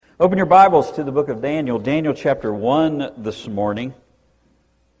Open your Bibles to the book of Daniel, Daniel chapter 1 this morning.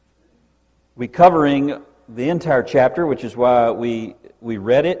 We're covering the entire chapter, which is why we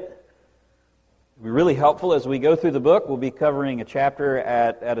read it. It'll be really helpful as we go through the book. We'll be covering a chapter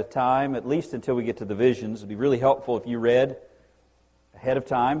at a time, at least until we get to the visions. It'd be really helpful if you read ahead of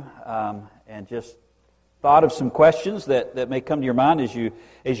time and just thought of some questions that may come to your mind as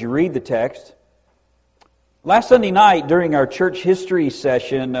you read the text. Last Sunday night during our church history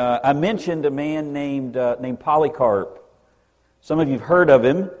session, I mentioned a man named Polycarp. Some of you have heard of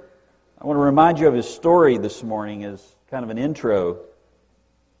him. I want to remind you of his story this morning as kind of an intro.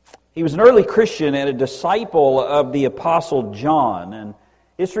 He was an early Christian and a disciple of the Apostle John. And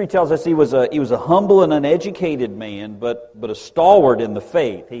history tells us he was a humble and uneducated man, but a stalwart in the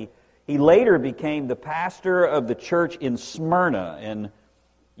faith. He later became the pastor of the church in Smyrna, and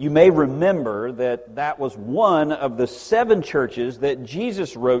you may remember that was one of the 7 churches that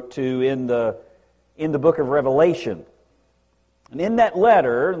Jesus wrote to in the book of Revelation. And in that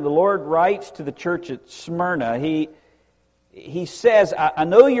letter, the Lord writes to the church at Smyrna, He says, I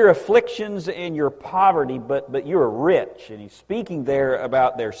know your afflictions and your poverty, but you are rich. And He's speaking there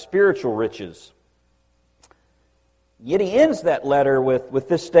about their spiritual riches. Yet He ends that letter with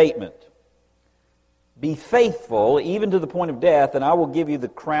this statement: be faithful even to the point of death, and I will give you the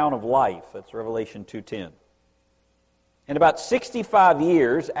crown of life. That's Revelation 2:10. And about 65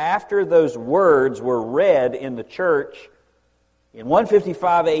 years after those words were read in the church, in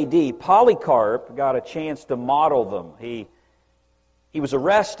 155 A.D., Polycarp got a chance to model them. He was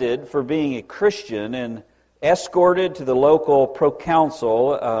arrested for being a Christian and escorted to the local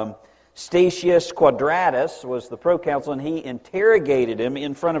proconsul. Statius Quadratus was the proconsul, and he interrogated him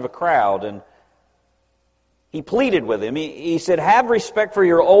in front of a crowd, and he pleaded with him. He said, have respect for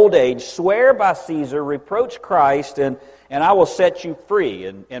your old age, swear by Caesar, reproach Christ, and I will set you free.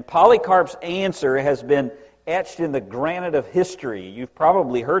 And Polycarp's answer has been etched in the granite of history. You've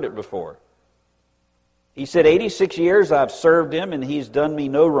probably heard it before. He said, 86 years I've served him, and he's done me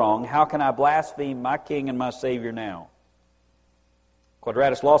no wrong. How can I blaspheme my King and my Savior now?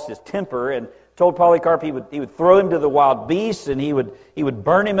 Quadratus lost his temper and told Polycarp he would throw him to the wild beasts, and he would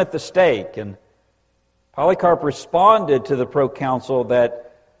burn him at the stake. And Polycarp responded to the proconsul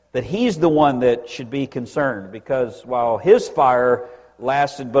that he's the one that should be concerned, because while his fire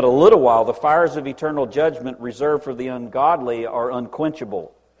lasted but a little while, the fires of eternal judgment reserved for the ungodly are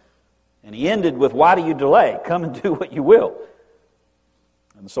unquenchable. And he ended with, why do you delay? Come and do what you will.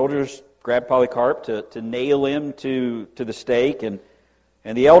 And the soldiers grabbed Polycarp to nail him to the stake, and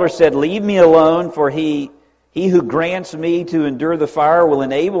the elder said, leave me alone, for he who grants me to endure the fire will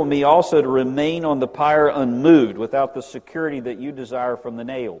enable me also to remain on the pyre unmoved, without the security that you desire from the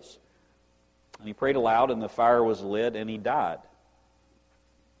nails. And he prayed aloud, and the fire was lit, and he died.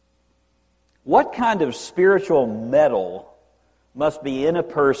 What kind of spiritual mettle must be in a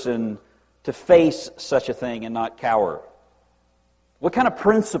person to face such a thing and not cower? What kind of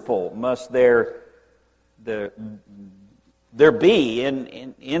principle must there be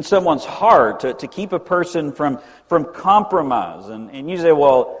in someone's heart to keep a person from compromise? And you say,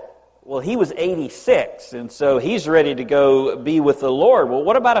 well, he was 86, and so he's ready to go be with the Lord. Well,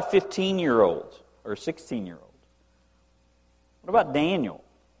 what about a 15-year-old or a 16-year-old? What about Daniel?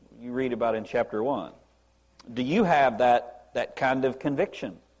 You read about in chapter 1. Do you have that kind of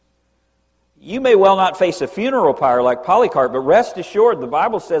conviction? You may well not face a funeral pyre like Polycarp, but rest assured, the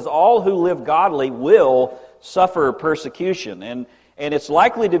Bible says all who live godly will suffer persecution, and it's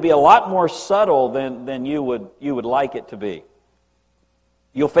likely to be a lot more subtle than you would like it to be.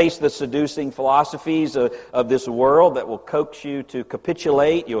 You'll face the seducing philosophies of this world that will coax you to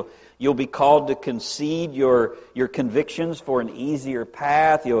capitulate. You'll be called to concede your convictions for an easier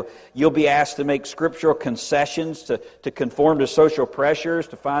path. You'll be asked to make scriptural concessions, to conform to social pressures,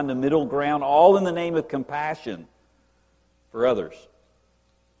 to find the middle ground, all in the name of compassion for others.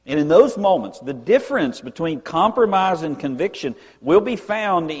 And in those moments, the difference between compromise and conviction will be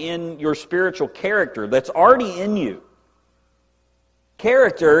found in your spiritual character that's already in you.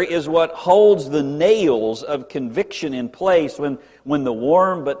 Character is what holds the nails of conviction in place when the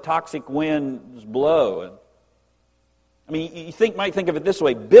warm but toxic winds blow. I mean, you might think of it this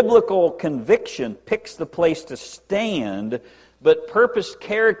way: biblical conviction picks the place to stand, but purposed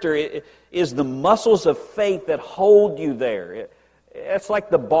character is the muscles of faith that hold you there. It's like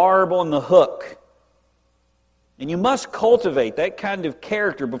the barb on the hook. And you must cultivate that kind of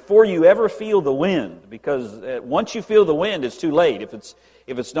character before you ever feel the wind, because once you feel the wind, it's too late if it's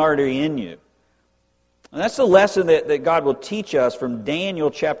not already in you. And that's the lesson that God will teach us from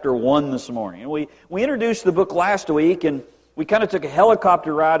Daniel chapter 1 this morning. And we introduced the book last week, and we kind of took a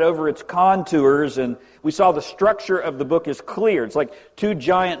helicopter ride over its contours, and we saw the structure of the book is clear. It's like two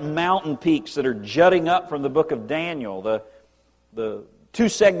giant mountain peaks that are jutting up from the book of Daniel, the two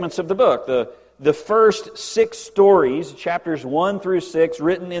segments of the book. The first 6 stories, chapters 1 through 6,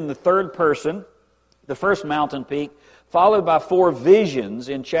 written in the third person, the first mountain peak, followed by 4 visions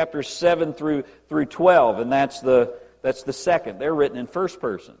in chapters 7 through 12, and that's the second. They're written in first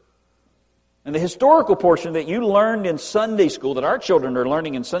person. And the historical portion that you learned in Sunday school, that our children are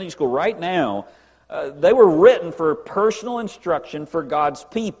learning in Sunday school right now, they were written for personal instruction for God's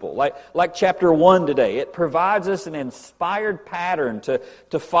people. Like chapter 1 today, it provides us an inspired pattern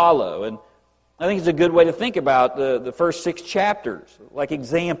to follow. And I think it's a good way to think about the first 6 chapters, like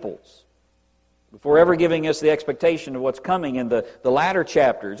examples, before ever giving us the expectation of what's coming in the latter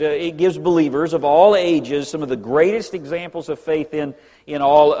chapters. It gives believers of all ages some of the greatest examples of faith in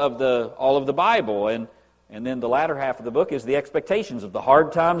all of the Bible. And then the latter half of the book is the expectations of the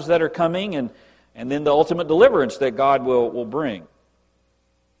hard times that are coming, and then the ultimate deliverance that God will bring.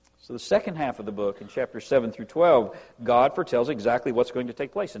 So the second half of the book, in chapters 7 through 12, God foretells exactly what's going to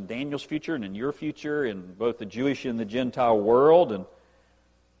take place in Daniel's future and in your future, in both the Jewish and the Gentile world. And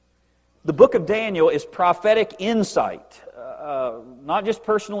the book of Daniel is prophetic insight, not just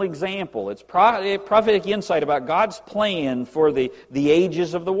personal example. It's prophetic insight about God's plan for the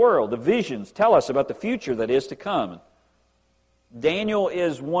ages of the world. The visions tell us about the future that is to come. Daniel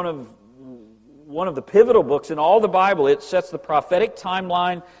is one of the pivotal books in all the Bible. It sets the prophetic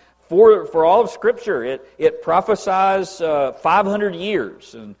timeline for all of Scripture. It prophesies 500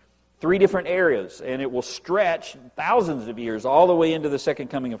 years and 3 different areas, and it will stretch thousands of years all the way into the second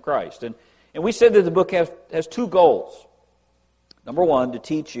coming of Christ. And we said that the book has 2 goals. Number 1, to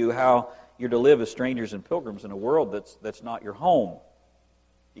teach you how you're to live as strangers and pilgrims in a world that's not your home.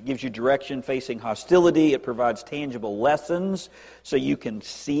 It gives you direction facing hostility. It provides tangible lessons so you can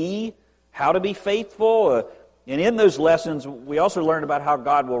see how to be faithful. And in those lessons, we also learn about how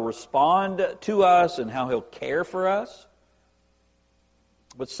God will respond to us and how He'll care for us.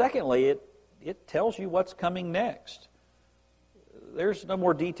 But secondly, it tells you what's coming next. There's no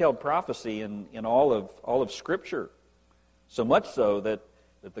more detailed prophecy in all of Scripture. So much so that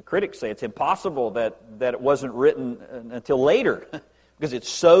the critics say it's impossible that it wasn't written until later, because it's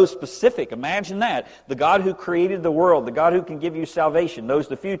so specific. Imagine that. The God who created the world, the God who can give you salvation, knows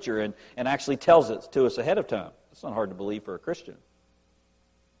the future and actually tells it to us ahead of time. It's not hard to believe for a Christian.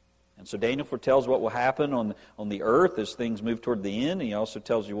 And so Daniel foretells what will happen on the earth as things move toward the end. And he also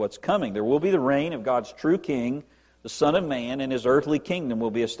tells you what's coming. There will be the reign of God's true king, the Son of Man, and His earthly kingdom will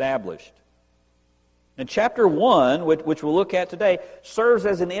be established. And chapter 1, which we'll look at today, serves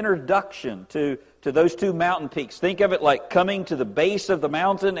as an introduction to those 2 mountain peaks. Think of it like coming to the base of the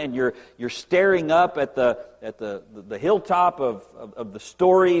mountain, and you're staring up at the hilltop of the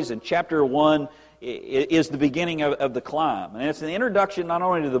stories. And chapter 1 is the beginning of the climb. And it's an introduction not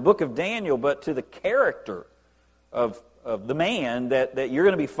only to the book of Daniel, but to the character of the man that you're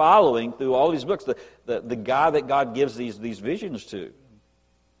going to be following through all these books, the guy that God gives these visions to.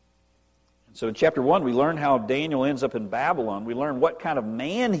 And so in chapter 1, we learn how Daniel ends up in Babylon. We learn what kind of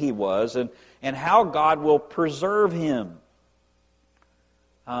man he was and how God will preserve him.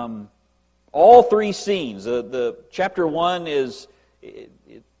 All 3 scenes. The chapter 1 is... It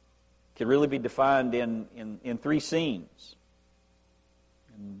can really be defined in 3 scenes.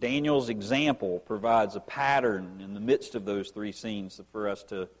 And Daniel's example provides a pattern in the midst of those 3 scenes for us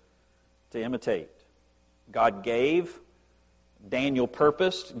to imitate. God gave, Daniel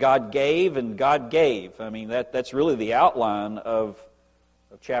purposed, God gave, and God gave. I mean, that's really the outline of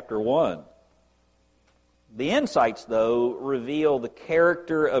chapter 1. The insights, though, reveal the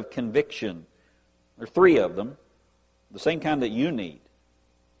character of conviction. There are 3 of them, the same kind that you need.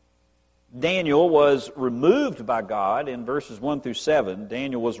 Daniel was removed by God in verses 1 through 7.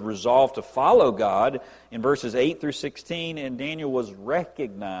 Daniel was resolved to follow God in verses 8 through 16. And Daniel was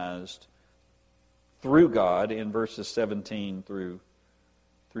recognized through God in verses 17 through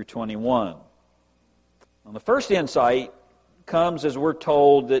 21. Now, the first insight comes as we're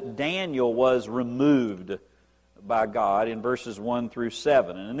told that Daniel was removed by God in verses 1 through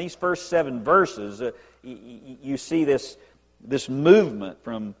 7. And in these first 7 verses, you see this movement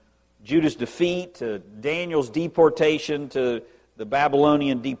from Judah's defeat to Daniel's deportation to the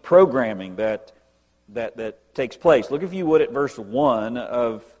Babylonian deprogramming that takes place. Look, if you would, at verse 1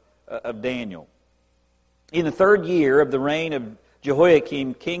 of Daniel. In the 3rd year of the reign of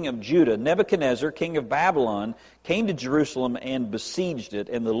Jehoiakim, king of Judah, Nebuchadnezzar, king of Babylon, came to Jerusalem and besieged it.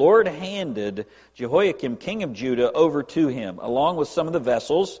 And the Lord handed Jehoiakim, king of Judah, over to him, along with some of the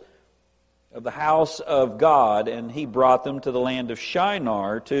vessels of the house of God, and he brought them to the land of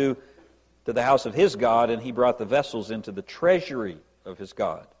Shinar, to the house of his God, and he brought the vessels into the treasury of his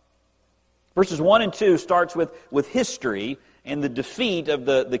God. Verses 1 and 2 starts with history and the defeat of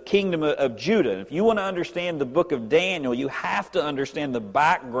the kingdom of Judah. If you want to understand the book of Daniel, you have to understand the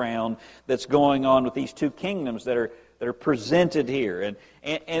background that's going on with these two kingdoms that are presented here.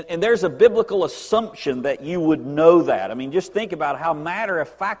 And there's a biblical assumption that you would know that. I mean, just think about how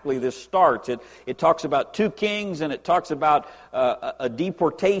matter-of-factly this starts. It talks about two kings, and it talks about a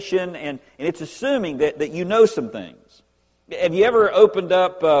deportation, and it's assuming that you know some things. Have you ever opened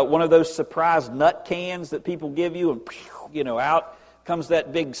up one of those surprise nut cans that people give you, and out comes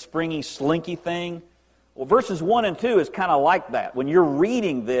that big springy slinky thing? Well, verses 1 and 2 is kind of like that. When you're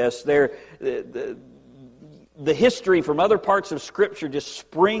reading this, the history from other parts of Scripture just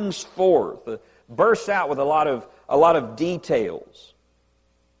springs forth, bursts out with a lot of details.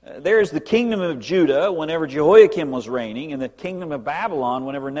 There's the kingdom of Judah whenever Jehoiakim was reigning, and the kingdom of Babylon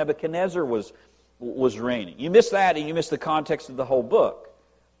whenever Nebuchadnezzar was reigning. You miss that, and you miss the context of the whole book.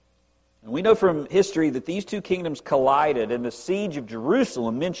 And we know from history that these two kingdoms collided, and the siege of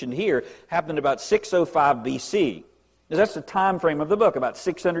Jerusalem mentioned here happened about 605 BC. That's the time frame of the book, about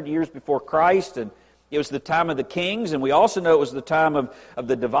 600 years before Christ, and it was the time of the kings, and we also know it was the time of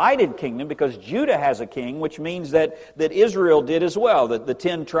the divided kingdom, because Judah has a king, which means that Israel did as well. The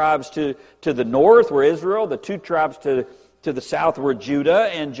 10 tribes to the north were Israel, the 2 tribes to the south were Judah,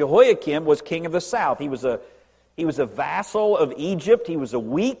 and Jehoiakim was king of the south. He was a vassal of Egypt. He was a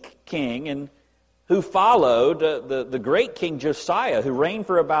weak king, and who followed the great king Josiah, who reigned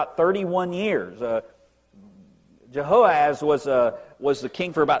for about 31 years. Jehoaz was the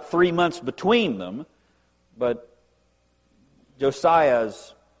king for about 3 months between them. But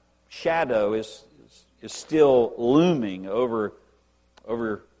Josiah's shadow is still looming over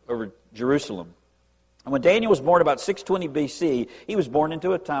Jerusalem. And when Daniel was born about 620 BC, he was born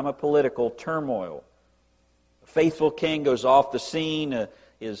into a time of political turmoil. A faithful king goes off the scene.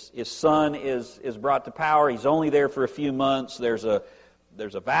 His son is brought to power. He's only there for a few months. There's a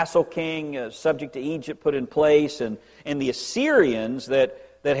vassal king subject to Egypt put in place, and the Assyrians that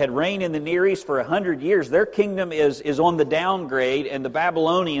had reigned in the Near East for 100 years, their kingdom is on the downgrade, and the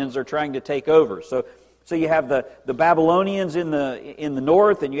Babylonians are trying to take over. So you have the Babylonians in the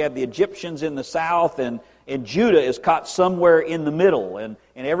north, and you have the Egyptians in the south, and Judah is caught somewhere in the middle, and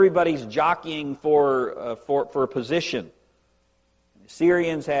everybody's jockeying for a position. The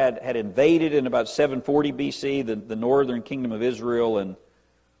Syrians had invaded in about 740 BC the northern kingdom of Israel, and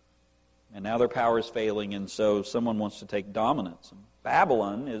now their power is failing, and so someone wants to take dominance.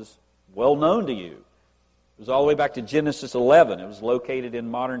 Babylon is well known to you. It was all the way back to Genesis 11. It was located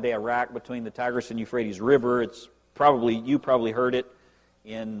in modern-day Iraq between the Tigris and Euphrates River. You probably heard it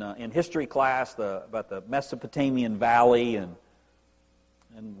in history class about the Mesopotamian Valley, and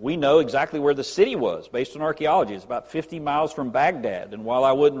we know exactly where the city was based on archaeology. It's about 50 miles from Baghdad. And while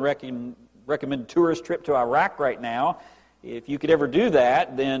I wouldn't recommend a tourist trip to Iraq right now, if you could ever do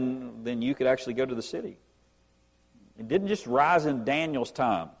that, then you could actually go to the city. It didn't just rise in Daniel's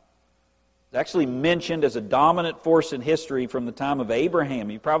time. It's actually mentioned as a dominant force in history from the time of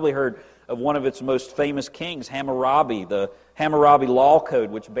Abraham. You've probably heard of one of its most famous kings, Hammurabi, the Hammurabi Law Code,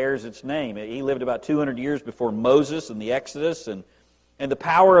 which bears its name. He lived about 200 years before Moses and the Exodus, and the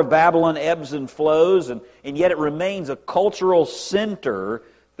power of Babylon ebbs and flows, and yet it remains a cultural center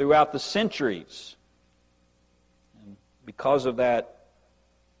throughout the centuries. And because of that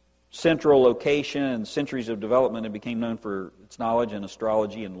central location and centuries of development, it became known for its knowledge in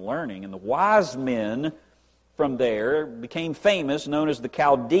astrology and learning. And the wise men from there became famous, known as the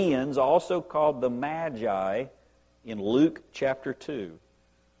Chaldeans, also called the Magi in Luke chapter 2.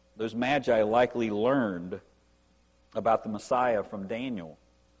 Those Magi likely learned about the Messiah from Daniel.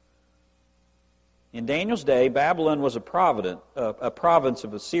 In Daniel's day, Babylon was a province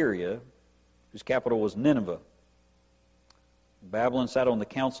of Assyria, whose capital was Nineveh. Babylon sat on the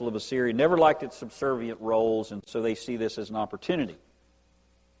council of Assyria, never liked its subservient roles, and so they see this as an opportunity.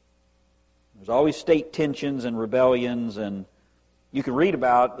 There's always state tensions and rebellions, and you can read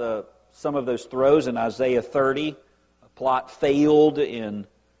about some of those throes in Isaiah 30. A plot failed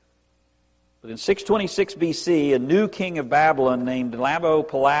but in 626 BC, a new king of Babylon named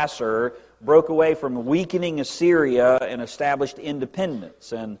Nabopolassar broke away from weakening Assyria and established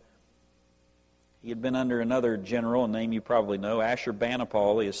independence. And he had been under another general, a name you probably know,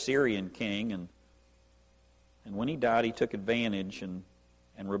 Ashurbanipal, the Assyrian king. And when he died, he took advantage and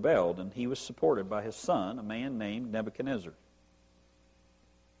rebelled. And he was supported by his son, a man named Nebuchadnezzar.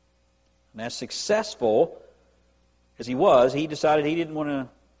 And as successful as he was, he decided he didn't want to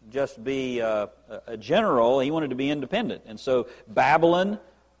just be a general. He wanted to be independent. And so Babylon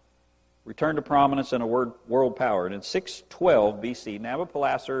returned to prominence and a world power. And in 612 B.C.,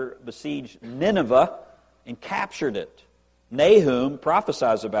 Nabopolassar besieged Nineveh and captured it. Nahum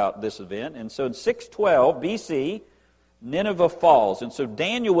prophesies about this event. And so in 612 B.C., Nineveh falls. And so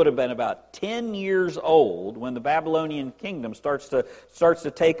Daniel would have been about 10 years old when the Babylonian kingdom starts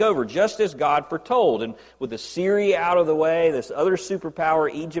to take over, just as God foretold. And with Assyria out of the way, this other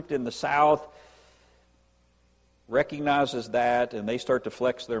superpower, Egypt in the south, recognizes that, and they start to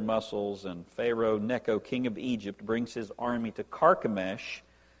flex their muscles, and Pharaoh Necho, king of Egypt, brings his army to Carchemish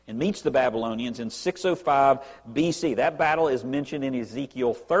and meets the Babylonians in 605 B.C. That battle is mentioned in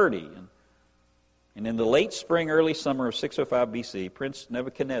Ezekiel 30. And in the late spring, early summer of 605 B.C., Prince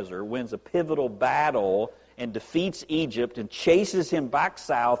Nebuchadnezzar wins a pivotal battle and defeats Egypt and chases him back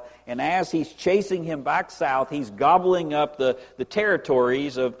south. And as he's chasing him back south, he's gobbling up the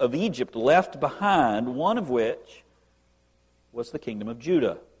territories of Egypt left behind, one of which was the kingdom of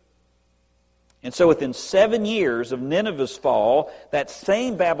Judah. And so within 7 years of Nineveh's fall, that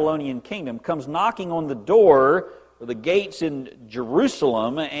same Babylonian kingdom comes knocking on the door or the gates in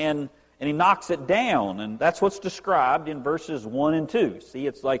Jerusalem, and he knocks it down. And that's what's described in verses 1 and 2. See,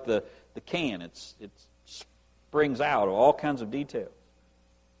 it's like the can. It springs out of all kinds of details.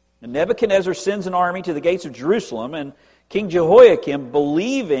 And Nebuchadnezzar sends an army to the gates of Jerusalem, and King Jehoiakim,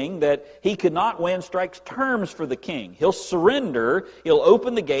 believing that he could not win, strikes terms for the king. He'll surrender, he'll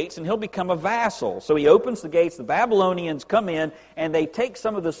open the gates, and he'll become a vassal. So he opens the gates, the Babylonians come in, and they take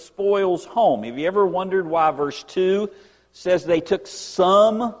some of the spoils home. Have you ever wondered why verse 2 says they took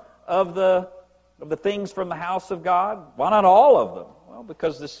some of the things from the house of God? Why not all of them? Well,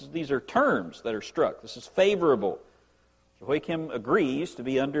 because these are terms that are struck. This is favorable. Jehoiakim agrees to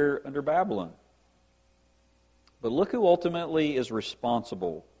be under Babylon. But look who ultimately is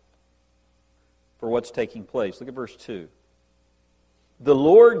responsible for what's taking place. Look at verse 2. The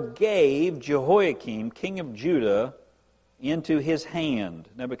Lord gave Jehoiakim, king of Judah, into his hand,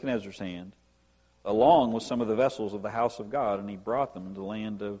 Nebuchadnezzar's hand, along with some of the vessels of the house of God, and he brought them into the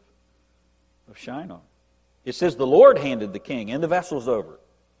land of Shinar. It says the Lord handed the king and the vessels over.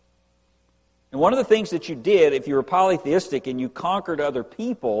 And one of the things that you did if you were polytheistic and you conquered other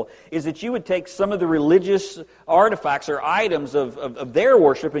people is that you would take some of the religious artifacts or items of their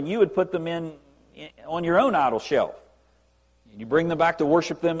worship and you would put them on your own idol shelf. And you bring them back to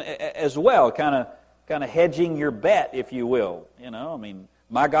worship them as well, kind of hedging your bet, if you will.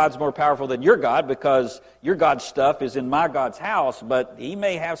 My God's more powerful than your God because your God's stuff is in my God's house, but he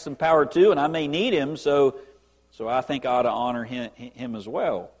may have some power too and I may need him, so I think I ought to honor him as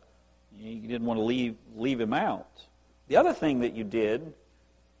well. You didn't want to leave him out. The other thing that you did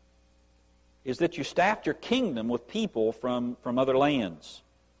is that you staffed your kingdom with people from other lands.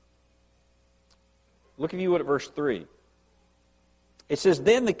 Look, if you would, at verse 3. It says,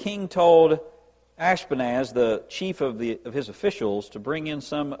 Then the king told Ashpenaz, the chief of his officials, to bring in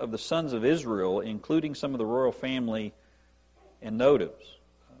some of the sons of Israel, including some of the royal family and nobles.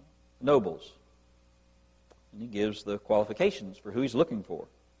 And he gives the qualifications for who he's looking for.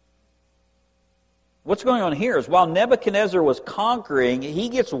 What's going on here is while Nebuchadnezzar was conquering, he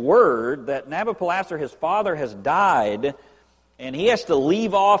gets word that Nabopolassar, his father, has died, and he has to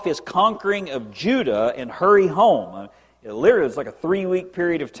leave off his conquering of Judah and hurry home. Literally, it's like a 3-week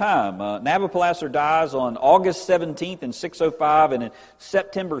period of time. Nabopolassar dies on August 17th in 605 and in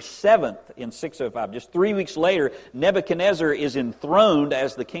September 7th in 605. Just 3 weeks later, Nebuchadnezzar is enthroned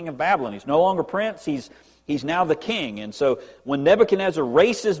as the king of Babylon. He's no longer prince, He's now the king. And so when Nebuchadnezzar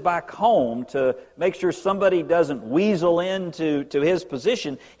races back home to make sure somebody doesn't weasel into his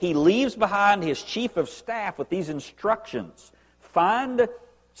position, he leaves behind his chief of staff with these instructions. Find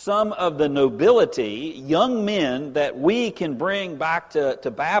some of the nobility, young men that we can bring back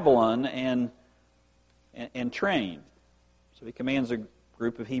to Babylon and train. So he commands a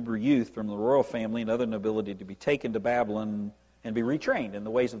group of Hebrew youth from the royal family and other nobility to be taken to Babylon and be retrained in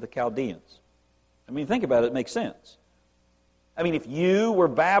the ways of the Chaldeans. Think about it, it makes sense. If you were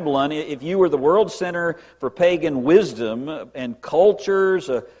Babylon, if you were the world center for pagan wisdom and cultures,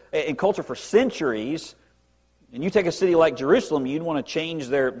 and culture for centuries, and you take a city like Jerusalem, you'd want to change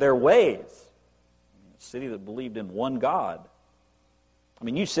their ways. A city that believed in one God.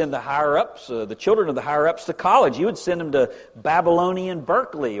 You'd send the higher-ups, the children of the higher-ups to college. You would send them to Babylonian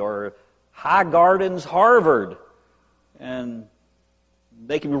Berkeley or High Gardens Harvard. And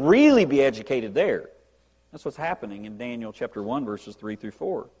they can really be educated there. That's what's happening in Daniel chapter 1, verses 3 through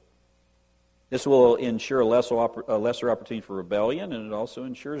 4. This will ensure a lesser opportunity for rebellion, and it also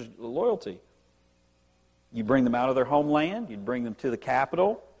ensures loyalty. You bring them out of their homeland, you'd bring them to the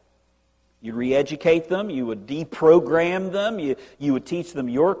capital, You'd re-educate them, you would deprogram them, you would teach them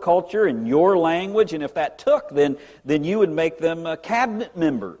your culture and your language, and if that took, then you would make them cabinet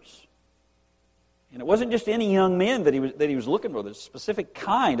members. And it wasn't just any young men that he was looking for. There's a specific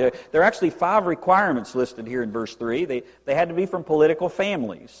kind. There are actually 5 requirements listed here in verse 3. They had to be from political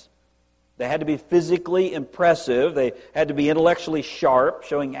families. They had to be physically impressive. They had to be intellectually sharp,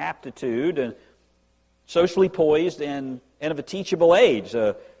 showing aptitude, and socially poised, and of a teachable age.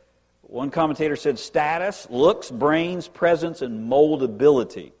 One commentator said status, looks, brains, presence, and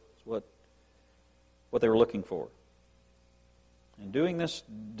moldability. That's what they were looking for. And doing this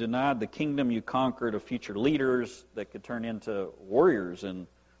denied the kingdom you conquered of future leaders that could turn into warriors and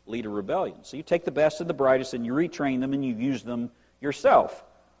lead a rebellion. So you take the best and the brightest and you retrain them and you use them yourself.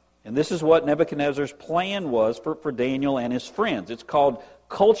 And this is what Nebuchadnezzar's plan was for Daniel and his friends. It's called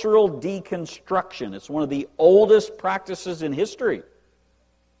cultural deconstruction. It's one of the oldest practices in history.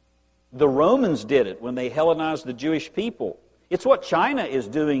 The Romans did it when they Hellenized the Jewish people. It's what China is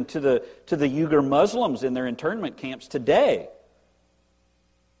doing to the Uyghur Muslims in their internment camps today.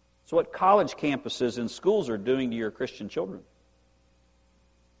 It's what college campuses and schools are doing to your Christian children.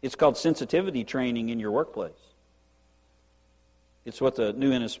 It's called sensitivity training in your workplace. It's what the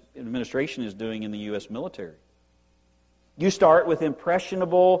new administration is doing in the U.S. military. You start with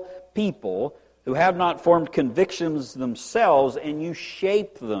impressionable people who have not formed convictions themselves, and you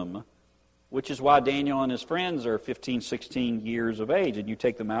shape them, which is why Daniel and his friends are 15, 16 years of age. And you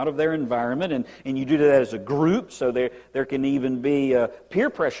take them out of their environment, and you do that as a group, so there can even be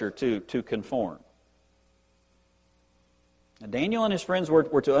peer pressure to conform. Now, Daniel and his friends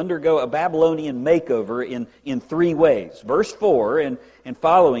were to undergo a Babylonian makeover in 3 ways. Verse 4 and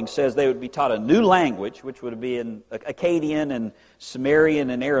following says they would be taught a new language, which would be in Akkadian and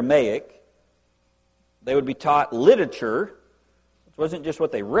Sumerian and Aramaic. They would be taught literature. It wasn't just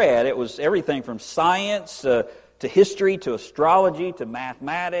what they read, it was everything from science to history to astrology to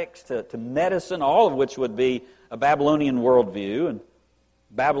mathematics to medicine, all of which would be a Babylonian worldview. And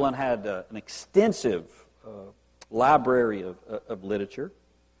Babylon had an extensive library of literature.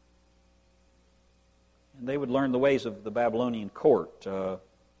 And they would learn the ways of the Babylonian court.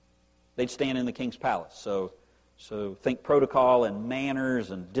 They'd stand in the king's palace. So think protocol and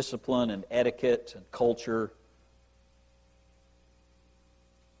manners and discipline and etiquette and culture.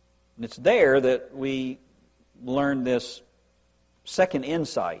 And it's there that we learn this second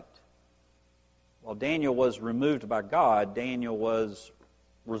insight. While Daniel was removed by God, Daniel was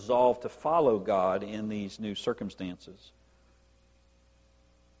resolved to follow God in these new circumstances.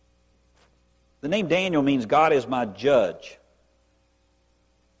 The name Daniel means God is my judge.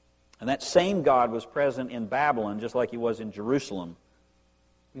 And that same God was present in Babylon just like he was in Jerusalem.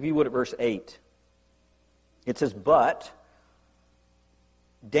 If you would at verse 8. It says, but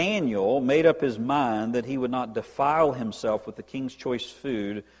Daniel made up his mind that he would not defile himself with the king's choice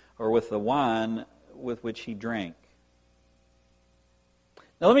food or with the wine with which he drank.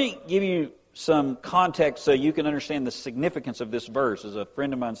 Now let me give you some context so you can understand the significance of this verse. As a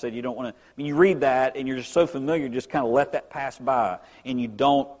friend of mine said, you don't want to, you read that and you're just so familiar, you just kind of let that pass by and you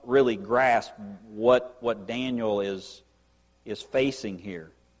don't really grasp what Daniel is facing here.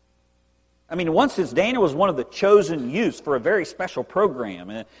 In one sense, Daniel was one of the chosen youths for a very special program.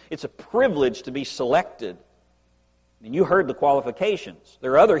 And it's a privilege to be selected. You heard the qualifications.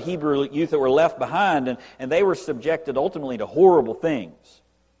 There are other Hebrew youth that were left behind, and they were subjected ultimately to horrible things.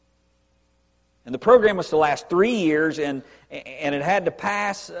 And the program was to last 3 years, and it had to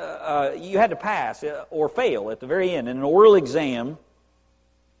pass. You had to pass or fail at the very end in an oral exam.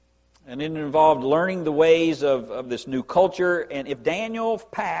 And it involved learning the ways of this new culture. And if Daniel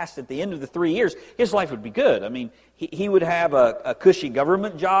passed at the end of the 3 years, his life would be good. He would have a cushy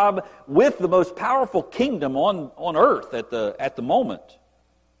government job with the most powerful kingdom on earth at the moment.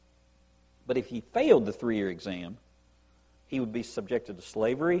 But if he failed the 3-year exam, he would be subjected to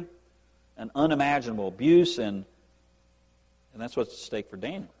slavery, an unimaginable abuse, and that's what's at stake for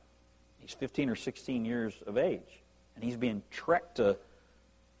Daniel. He's 15 or 16 years of age, and he's being trekked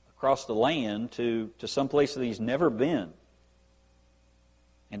across the land to some place that he's never been.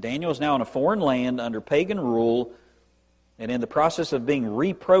 And Daniel is now in a foreign land under pagan rule and in the process of being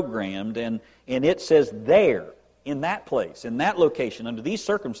reprogrammed. And it says there, in that place, in that location, under these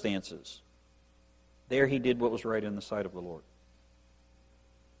circumstances, there he did what was right in the sight of the Lord.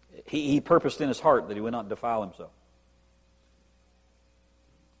 He purposed in his heart that he would not defile himself.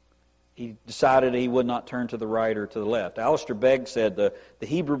 He decided he would not turn to the right or to the left. Alistair Begg said the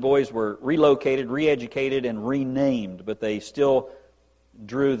Hebrew boys were relocated, re-educated, and renamed, but they still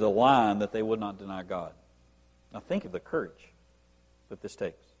drew the line that they would not deny God. Now think of the courage that this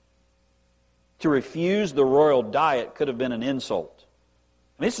takes. To refuse the royal diet could have been an insult.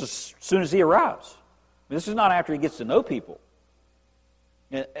 And this is as soon as he arrives. This is not after he gets to know people.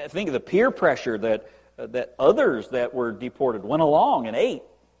 Think of the peer pressure that others that were deported went along and ate.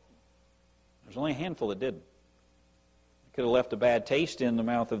 There's only a handful that didn't. It could have left a bad taste in the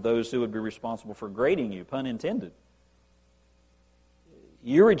mouth of those who would be responsible for grading you, pun intended.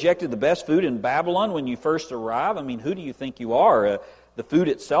 You rejected the best food in Babylon when you first arrived. I mean, who do you think you are? The food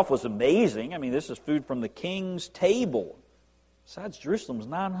itself was amazing. I mean, this is food from the king's table. Besides, Jerusalem's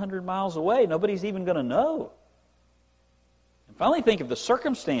 900 miles away. Nobody's even going to know. And finally, think of the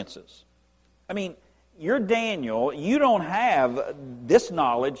circumstances. I mean, you're Daniel. You don't have this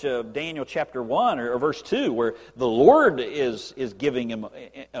knowledge of Daniel chapter 1 or verse 2 where the Lord is giving him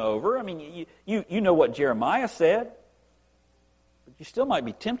over. I mean, you know what Jeremiah said. But you still might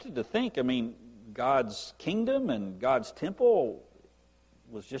be tempted to think, I mean, God's kingdom and God's temple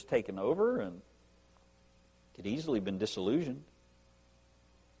was just taken over and could easily have been disillusioned.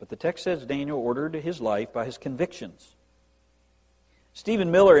 But the text says Daniel ordered his life by his convictions.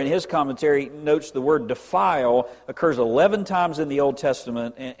 Stephen Miller, in his commentary, notes the word defile occurs 11 times in the Old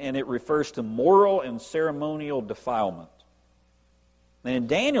Testament, and it refers to moral and ceremonial defilement. And in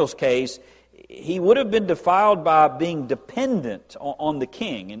Daniel's case, he would have been defiled by being dependent on the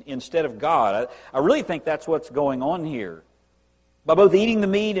king instead of God. I really think that's what's going on here. By both eating the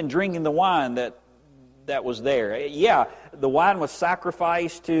meat and drinking the wine that was there. Yeah, the wine was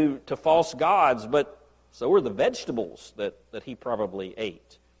sacrificed to false gods, but so were the vegetables that he probably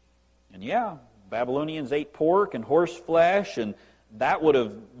ate. And yeah, Babylonians ate pork and horse flesh, and that would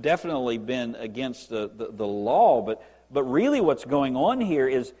have definitely been against the law. But really what's going on here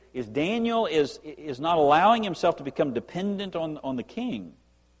is Daniel is not allowing himself to become dependent on the king.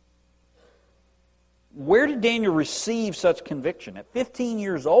 Where did Daniel receive such conviction? At 15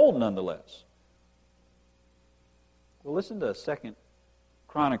 years old, nonetheless. Well, listen to 2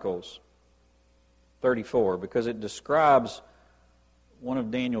 Chronicles 34, because it describes one of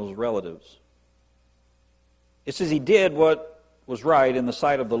Daniel's relatives. It says, he did what was right in the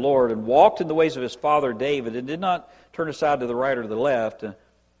sight of the Lord and walked in the ways of his father David and did not turn aside to the right or to the left.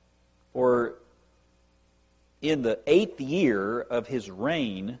 For in the 8th year of his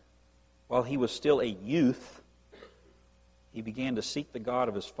reign, while he was still a youth, he began to seek the God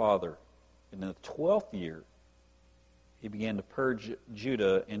of his father. And in the 12th year, he began to purge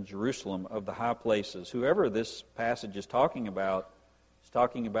Judah and Jerusalem of the high places. Whoever this passage is talking about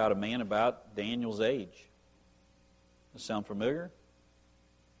a man about Daniel's age. Does that sound familiar?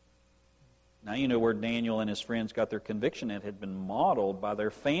 Now you know where Daniel and his friends got their conviction. It had been modeled by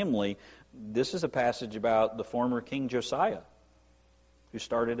their family. This is a passage about the former King Josiah, who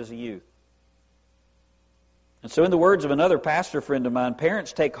started as a youth. And so in the words of another pastor friend of mine,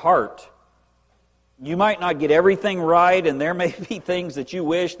 parents, take heart. You might not get everything right, and there may be things that you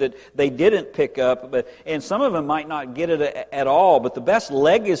wish that they didn't pick up, and some of them might not get it at all, but the best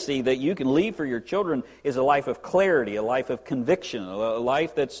legacy that you can leave for your children is a life of clarity, a life of conviction, a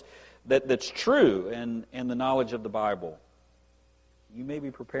life that's true, and the knowledge of the Bible. You may be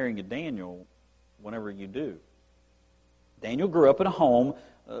preparing a Daniel whenever you do. Daniel grew up in a home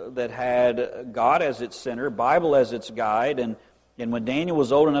that had God as its center, Bible as its guide, and when Daniel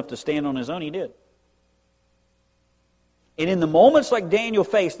was old enough to stand on his own, he did. And in the moments like Daniel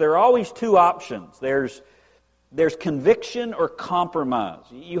faced, there are always two options. There's conviction or compromise.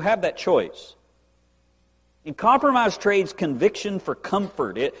 You have that choice. And compromise trades conviction for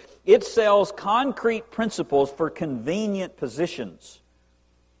comfort. It sells concrete principles for convenient positions.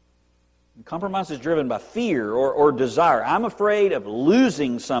 And compromise is driven by fear or desire. I'm afraid of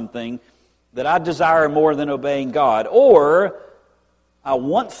losing something that I desire more than obeying God. Or I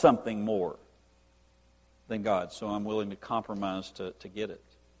want something more than God, so I'm willing to compromise to get it.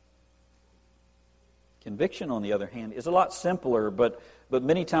 Conviction, on the other hand, is a lot simpler, but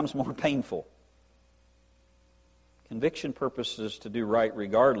many times more painful. Conviction purposes to do right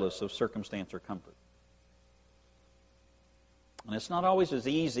regardless of circumstance or comfort. And it's not always as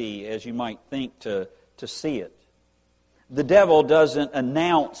easy as you might think to see it. The devil doesn't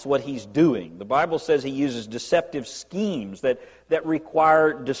announce what he's doing. The Bible says he uses deceptive schemes that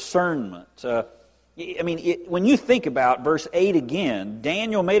require discernment. When you think about verse 8 again,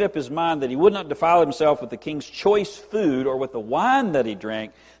 Daniel made up his mind that he would not defile himself with the king's choice food or with the wine that he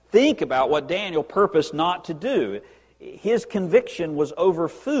drank. Think about what Daniel purposed not to do. His conviction was over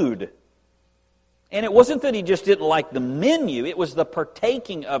food. And it wasn't that he just didn't like the menu, it was the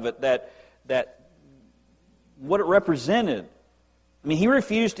partaking of it that what it represented. He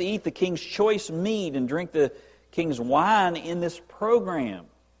refused to eat the king's choice meat and drink the king's wine in this program.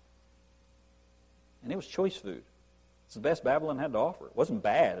 And it was choice food. It's the best Babylon had to offer. It wasn't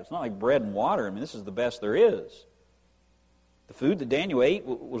bad. It's not like bread and water. I mean, this is the best there is. The food that Daniel ate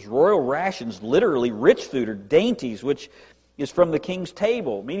was royal rations, literally rich food or dainties, which is from the king's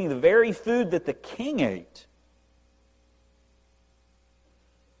table, meaning the very food that the king ate.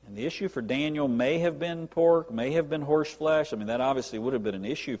 And the issue for Daniel may have been pork, may have been horse flesh. I mean, that obviously would have been an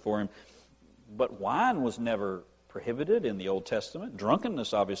issue for him. But wine was never prohibited in the Old Testament.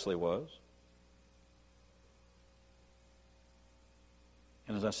 Drunkenness obviously was.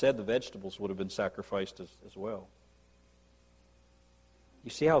 And as I said, the vegetables would have been sacrificed as well. You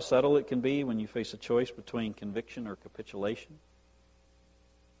see how subtle it can be when you face a choice between conviction or capitulation?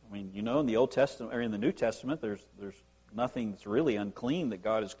 I mean, you know, in the Old Testament or in the New Testament, there's nothing that's really unclean that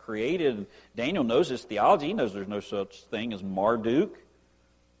God has created. And Daniel knows his theology. He knows there's no such thing as Marduk.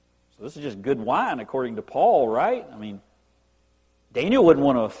 So this is just good wine according to Paul, right? I mean, Daniel wouldn't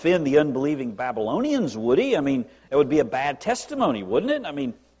want to offend the unbelieving Babylonians, would he? I mean, it would be a bad testimony, wouldn't it? I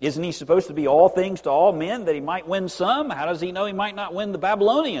mean, isn't he supposed to be all things to all men, that he might win some? How does he know he might not win the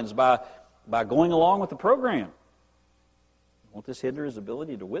Babylonians? By going along with the program. Won't this hinder his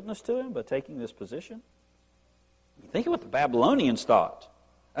ability to witness to him by taking this position? Think of what the Babylonians thought.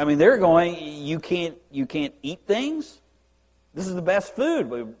 I mean, they're going, you can't eat things? This is the best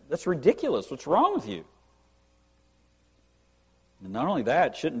food. That's ridiculous. What's wrong with you? And not only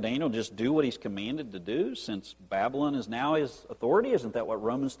that, shouldn't Daniel just do what he's commanded to do, since Babylon is now his authority? Isn't that what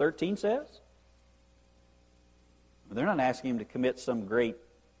Romans 13 says? They're not asking him to commit some great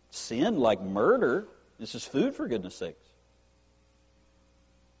sin like murder. This is food, for goodness sakes.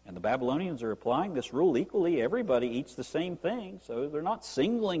 And the Babylonians are applying this rule equally. Everybody eats the same thing, so they're not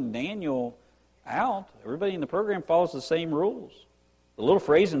singling Daniel out. Everybody in the program follows the same rules. The little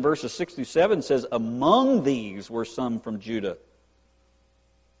phrase in verses 6 through 7 says, among these were some from Judah.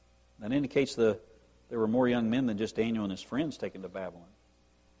 That indicates there were more young men than just Daniel and his friends taken to Babylon.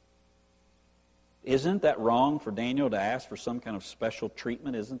 Isn't that wrong for Daniel to ask for some kind of special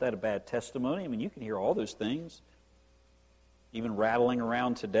treatment? Isn't that a bad testimony? I mean, you can hear all those things, even rattling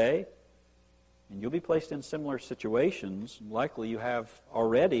around today. And you'll be placed in similar situations. Likely you have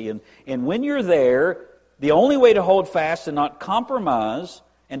already. And when you're there, the only way to hold fast and not compromise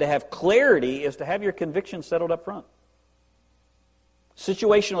and to have clarity is to have your convictions settled up front.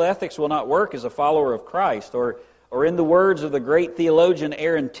 Situational ethics will not work as a follower of Christ. Or in the words of the great theologian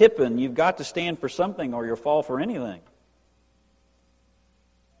Aaron Tippin, you've got to stand for something or you'll fall for anything.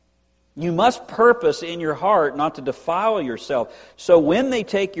 You must purpose in your heart not to defile yourself. So when they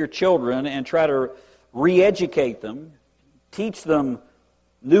take your children and try to re-educate them, teach them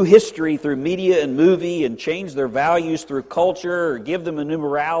new history through media and movie, and change their values through culture, or give them a new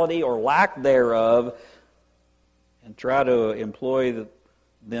morality or lack thereof, and try to employ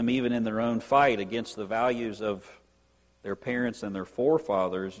them even in their own fight against the values of their parents and their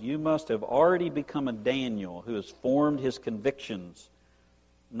forefathers, you must have already become a Daniel who has formed his convictions,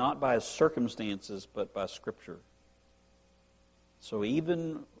 not by his circumstances, but by Scripture. So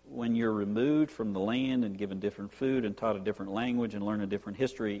even when you're removed from the land and given different food and taught a different language and learn a different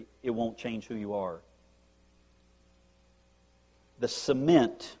history, it won't change who you are. The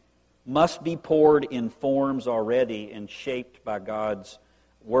cement must be poured in forms already and shaped by God's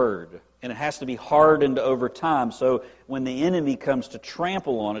Word. And it has to be hardened over time, so when the enemy comes to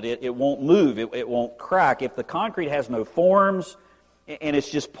trample on it, it won't move, it won't crack. If the concrete has no forms and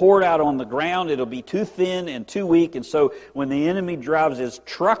it's just poured out on the ground, it'll be too thin and too weak, and so when the enemy drives his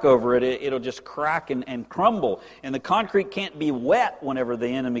truck over it, it'll just crack and crumble. And the concrete can't be wet whenever the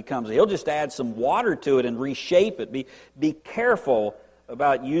enemy comes. He'll just add some water to it and reshape it. Be careful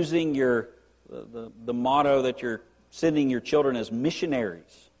about using the motto that you're sending your children as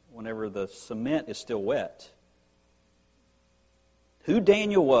missionaries whenever the cement is still wet. Who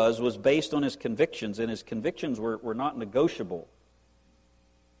Daniel was based on his convictions, and his convictions were not negotiable.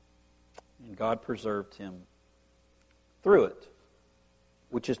 And God preserved him through it,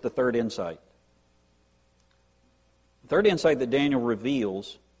 which is the third insight. The third insight that Daniel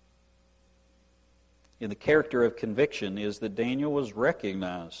reveals in the character of conviction is that Daniel was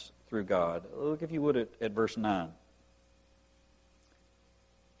recognized through God. Look, if you would, at verse 9.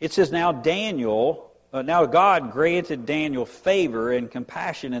 It says, now God granted Daniel favor and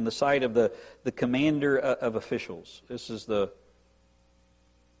compassion in the sight of the commander of officials. This is the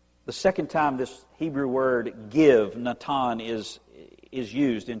second time this Hebrew word give, natan, is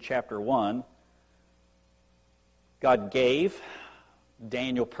used in chapter 1. God gave,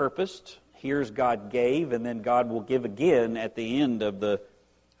 Daniel purposed. Here's God gave, and then God will give again at the end of the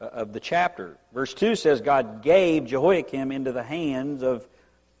chapter. Verse 2 says God gave Jehoiakim into the hands of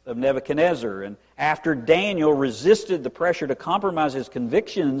of Nebuchadnezzar. And after Daniel resisted the pressure to compromise his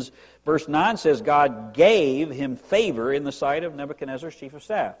convictions, verse 9 says God gave him favor in the sight of Nebuchadnezzar's chief of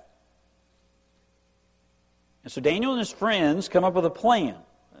staff. And so Daniel and his friends come up with a plan.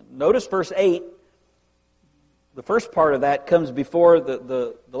 Notice verse 8, the first part of that comes before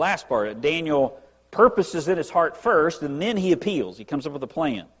the last part. Daniel purposes in his heart first, and then he appeals. He comes up with a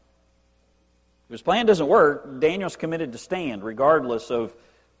plan. If his plan doesn't work, Daniel's committed to stand, regardless of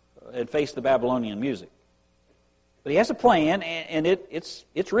and face the Babylonian music. But he has a plan, and it's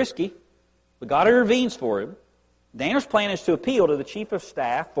risky, but God intervenes for him. Daniel's plan is to appeal to the chief of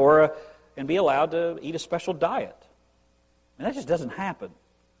staff and be allowed to eat a special diet. And that just doesn't happen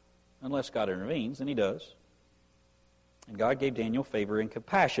unless God intervenes, and he does. And God gave Daniel favor and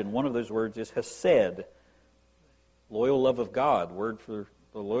compassion. One of those words is hesed, loyal love of God, word for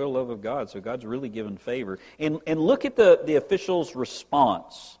the loyal love of God. So God's really given favor. And look at the official's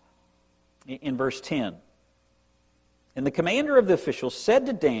response in verse 10. And the commander of the officials said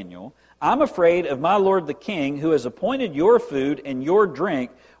to Daniel, I'm afraid of my lord the king, who has appointed your food and your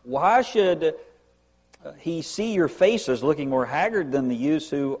drink. Why should he see your faces looking more haggard than the youths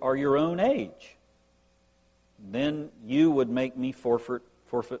who are your own age? Then you would make me forfeit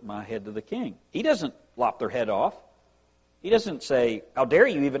my head to the king. He doesn't lop their head off. He doesn't say, how dare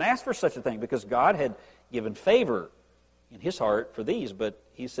you even ask for such a thing, because God had given favor in his heart for these, but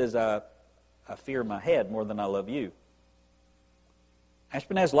he says, I fear my head more than I love you.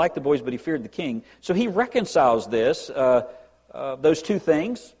 Ashpenaz liked the boys, but he feared the king. So he reconciles those two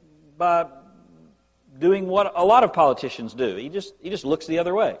things, by doing what a lot of politicians do. He just looks the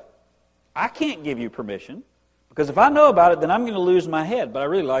other way. I can't give you permission, because if I know about it, then I'm going to lose my head, but I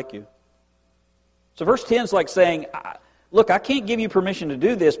really like you. So verse 10 is like saying, look, I can't give you permission to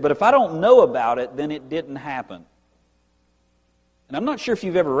do this, but if I don't know about it, then it didn't happen. And I'm not sure if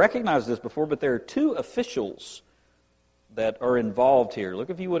you've ever recognized this before, but there are two officials that are involved here. Look,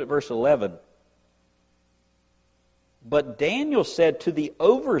 if you would, at verse 11. But Daniel said to the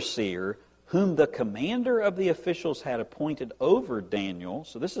overseer, whom the commander of the officials had appointed over Daniel,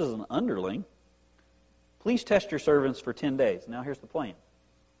 so this is an underling, please test your servants for 10 days. Now here's the plan.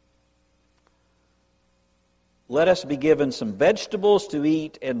 Let us be given some vegetables to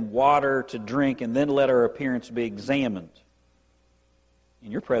eat and water to drink, and then let our appearance be examined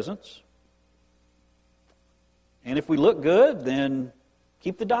in your presence. And if we look good, then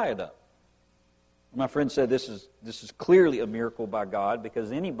keep the diet up. My friend said this is clearly a miracle by God,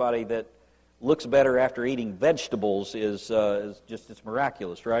 because anybody that looks better after eating vegetables is just, it's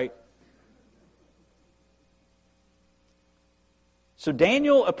miraculous, right? So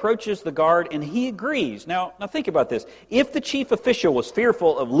Daniel approaches the guard and he agrees. Now think about this. If the chief official was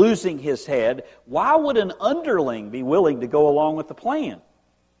fearful of losing his head, why would an underling be willing to go along with the plan?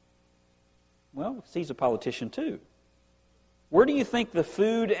 Well, he's a politician too. Where do you think the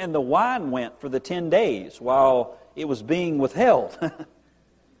food and the wine went for the 10 days while it was being withheld?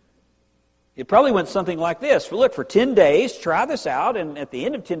 It probably went something like this. Look, for 10 days, try this out, and at the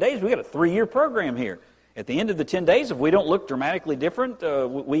end of 10 days, we got a 3-year program here. At the end of the 10 days, if we don't look dramatically different,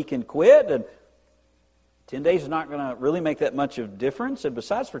 we can quit. And 10 days is not going to really make that much of a difference. And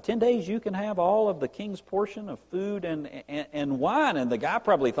besides, for 10 days, you can have all of the king's portion of food and wine. And the guy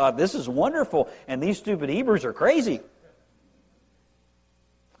probably thought, this is wonderful, and these stupid Hebrews are crazy.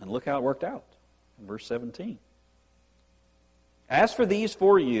 And look how it worked out in verse 17. As for these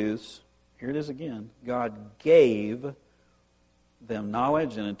 4 youths, here it is again, God gave them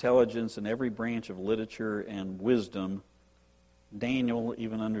knowledge and intelligence in every branch of literature and wisdom. Daniel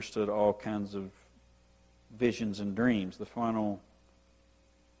even understood all kinds of visions and dreams. The final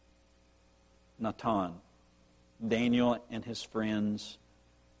Natan. Daniel and his friends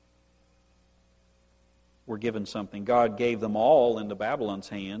were given something. God gave them all into Babylon's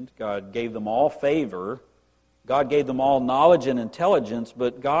hand. God gave them all favor. God gave them all knowledge and intelligence,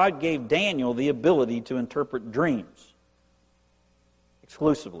 but God gave Daniel the ability to interpret dreams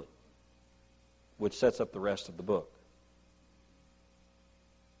exclusively, which sets up the rest of the book.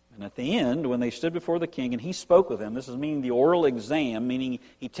 And at the end, when they stood before the king and he spoke with them, this is meaning the oral exam, meaning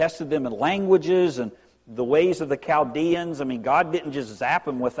he tested them in languages and the ways of the Chaldeans. I mean, God didn't just zap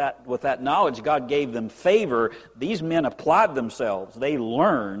them with that knowledge. God gave them favor. These men applied themselves. They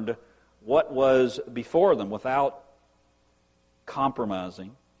learned what was before them without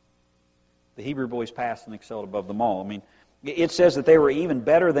compromising. The Hebrew boys passed and excelled above them all. I mean, it says that they were even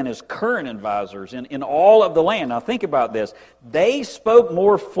better than his current advisors in all of the land. Now think about this. They spoke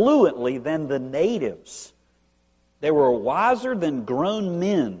more fluently than the natives. They were wiser than grown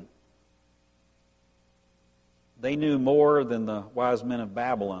men. They knew more than the wise men of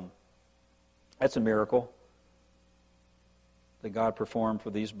Babylon. That's a miracle that God performed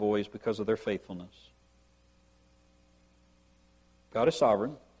for these boys because of their faithfulness. God is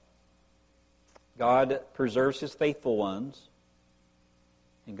sovereign. God preserves His faithful ones.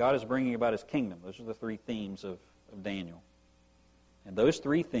 And God is bringing about His kingdom. Those are the three themes of Daniel. And those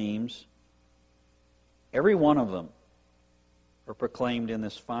three themes, every one of them, are proclaimed in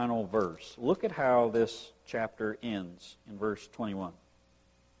this final verse. Look at how this chapter ends in verse 21.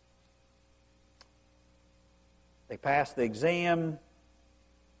 They passed the exam.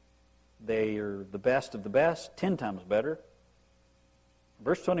 They are the best of the best, 10 times better.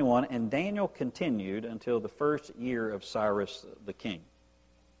 Verse 21, and Daniel continued until the first year of Cyrus the king.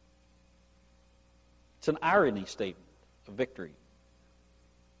 It's an irony statement of victory.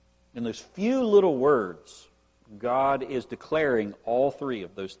 In those few little words, God is declaring all three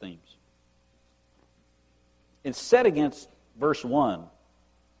of those themes. It's set against verse 1,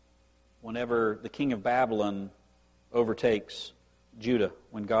 whenever the king of Babylon overtakes Judah,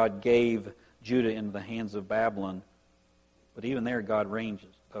 when God gave Judah into the hands of Babylon. But even there, God reigns.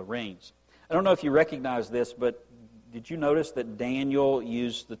 I don't know if you recognize this, but did you notice that Daniel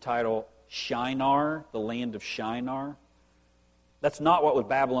used the title Shinar, the land of Shinar? That's not what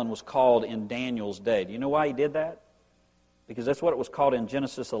Babylon was called in Daniel's day. Do you know why he did that? Because that's what it was called in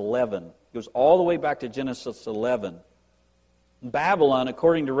Genesis 11. It goes all the way back to Genesis 11. Babylon,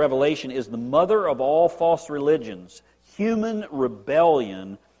 according to Revelation, is the mother of all false religions. Human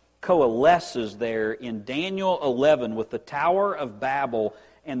rebellion coalesces there in Daniel 11 with the Tower of Babel,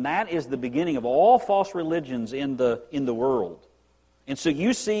 and that is the beginning of all false religions in the world. And so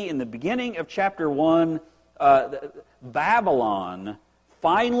you see in the beginning of chapter 1, Babylon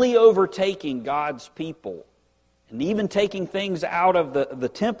finally overtaking God's people and even taking things out of the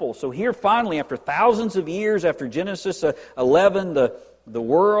temple. So here finally, after thousands of years, after Genesis 11, the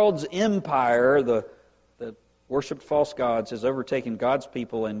world's empire, that worshipped false gods, has overtaken God's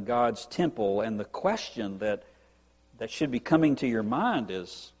people and God's temple. And the question that should be coming to your mind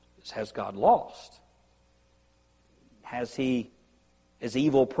is has God lost? Has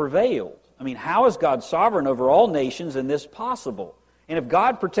evil prevailed? I mean, how is God sovereign over all nations and this possible? And if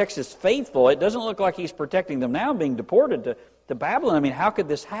God protects His faithful, it doesn't look like He's protecting them now being deported to Babylon. I mean, how could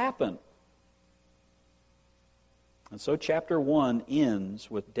this happen? And so chapter 1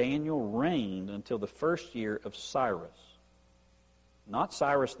 ends with Daniel reigned until the first year of Cyrus. Not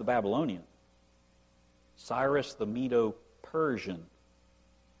Cyrus the Babylonian. Cyrus the Medo-Persian.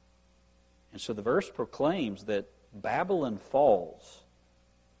 And so the verse proclaims that Babylon falls,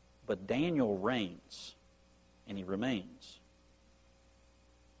 but Daniel reigns, and he remains.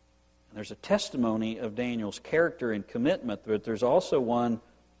 And there's a testimony of Daniel's character and commitment, but there's also one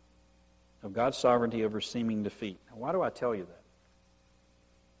of God's sovereignty over seeming defeat. Now, why do I tell you that?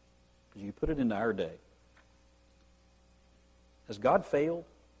 Because you put it into our day. Has God failed?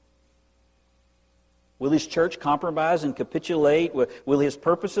 Will His church compromise and capitulate? Will His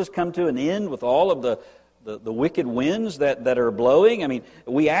purposes come to an end with all of the wicked winds that are blowing? I mean,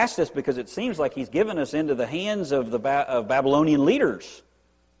 we ask this because it seems like He's given us into the hands of of Babylonian leaders.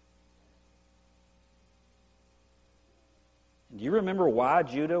 Do you remember why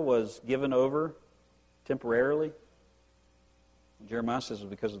Judah was given over temporarily? Jeremiah says it was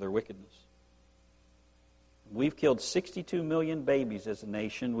because of their wickedness. We've killed 62 million babies as a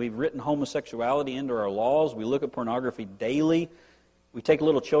nation. We've written homosexuality into our laws. We look at pornography daily. We take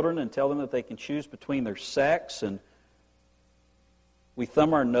little children and tell them that they can choose between their sex. And we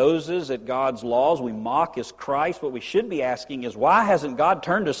thumb our noses at God's laws. We mock His Christ. What we should be asking is, why hasn't God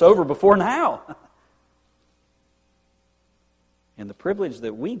turned us over before now? And the privilege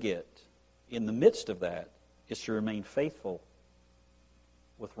that we get in the midst of that is to remain faithful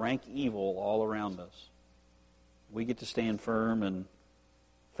with rank evil all around us. We get to stand firm and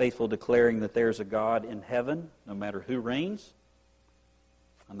faithful, declaring that there's a God in heaven, no matter who reigns,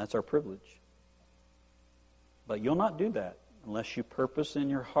 and that's our privilege. But you'll not do that unless you purpose in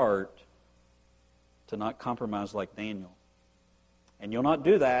your heart to not compromise like Daniel. And you'll not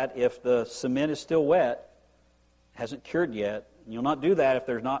do that if the cement is still wet, hasn't cured yet. You'll not do that if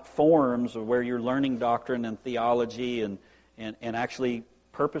there's not forms of where you're learning doctrine and theology and actually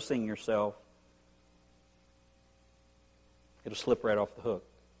purposing yourself. It'll slip right off the hook.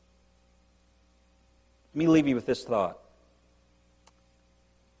 Let me leave you with this thought.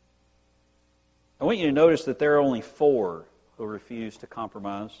 I want you to notice that there are only 4 who refused to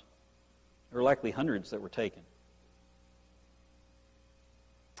compromise. There were likely hundreds that were taken.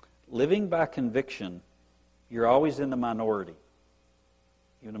 Living by conviction, you're always in the minority,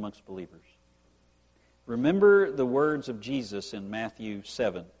 even amongst believers. Remember the words of Jesus in Matthew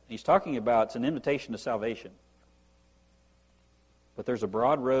 7. He's talking about, it's an invitation to salvation. But there's a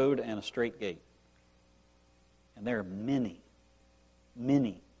broad road and a straight gate. And there are many,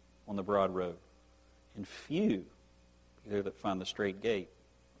 many on the broad road. And few there that find the straight gate.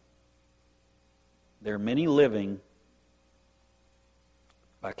 There are many living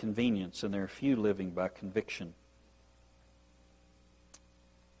by convenience, and there are few living by conviction.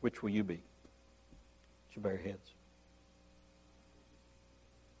 Which will you be? Would you bow your heads?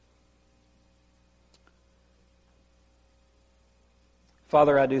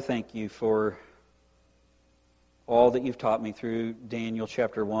 Father, I do thank you for all that you've taught me through Daniel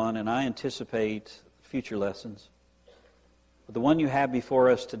chapter 1, and I anticipate future lessons. But the one you have before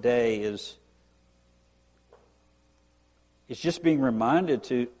us today is just being reminded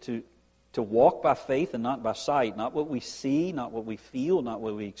to walk by faith and not by sight. Not what we see, not what we feel, not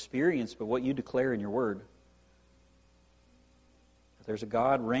what we experience, but what you declare in your word. There's a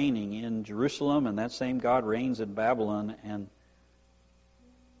God reigning in Jerusalem, and that same God reigns in Babylon, and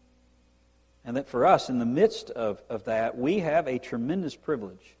that for us, in the midst of that, we have a tremendous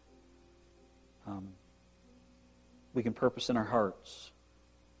privilege. We can purpose in our hearts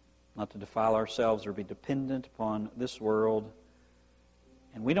not to defile ourselves or be dependent upon this world.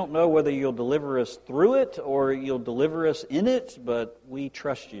 And we don't know whether you'll deliver us through it or you'll deliver us in it, but we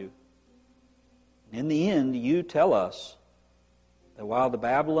trust you. In the end, you tell us that while the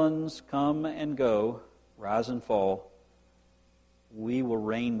Babylons come and go, rise and fall, we will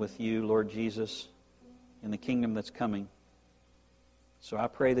reign with you, Lord Jesus, in the kingdom that's coming. So I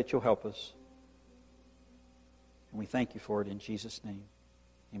pray that you'll help us. And we thank you for it in Jesus' name.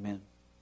 Amen.